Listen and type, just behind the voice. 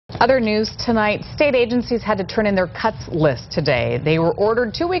Other news tonight, state agencies had to turn in their cuts list today. They were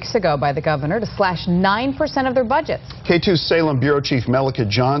ordered 2 weeks ago by the governor to slash 9% of their budgets. K2's Salem Bureau Chief Melika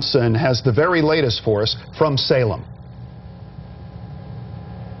Johnson has the very latest for us from Salem.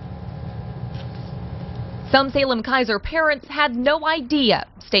 Some Salem-Keizer parents had no idea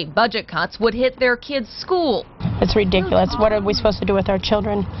state budget cuts would hit their kids' school. It's ridiculous. What are we supposed to do with our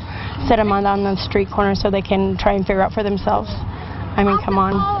children? Set them on the street corner so they can try and figure out for themselves? I mean, come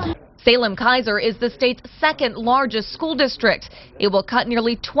on. Salem-Keizer is the state's second largest school district. It will cut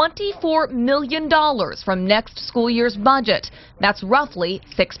nearly $24 million from next school year's budget. That's roughly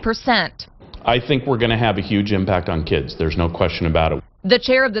 6%. I think we're going to have a huge impact on kids. There's no question about it. The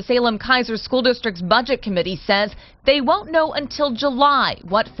chair of the Salem-Keizer School District's budget committee says they won't know until July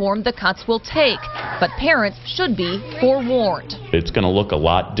what form the cuts will take, but parents should be forewarned. It's going to look a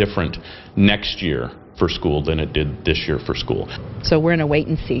lot different next year for school than it did this year for school. So we're in a wait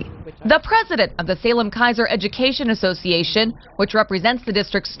and see. The president of the Salem-Keizer Education Association, which represents the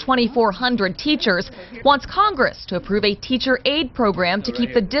district's 2,400 teachers, wants Congress to approve a teacher aid program to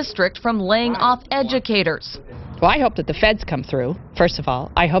keep the district from laying off educators. Well, I hope that the feds come through, first of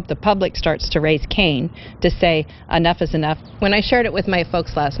all. I hope the public starts to raise Cain to say enough is enough. When I shared it with my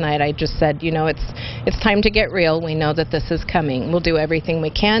folks last night, I just said, you know, it's time to get real. We know that this is coming. We'll do everything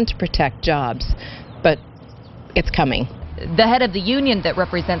we can to protect jobs, but it's coming. The head of the union that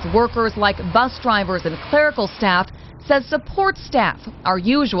represents workers like bus drivers and clerical staff says support staff are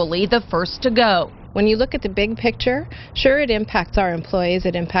usually the first to go. When you look at the big picture, sure, it impacts our employees,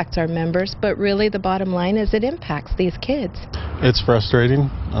 it impacts our members, but really the bottom line is it impacts these kids. It's frustrating.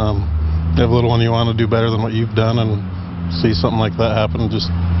 You have a little one, you want to do better than what you've done, and see something like that happen just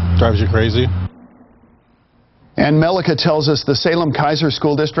drives you crazy. And Melika tells us the Salem-Keizer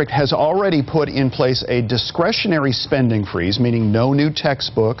School District has already put in place a discretionary spending freeze, meaning no new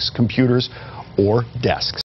textbooks, computers, or desks.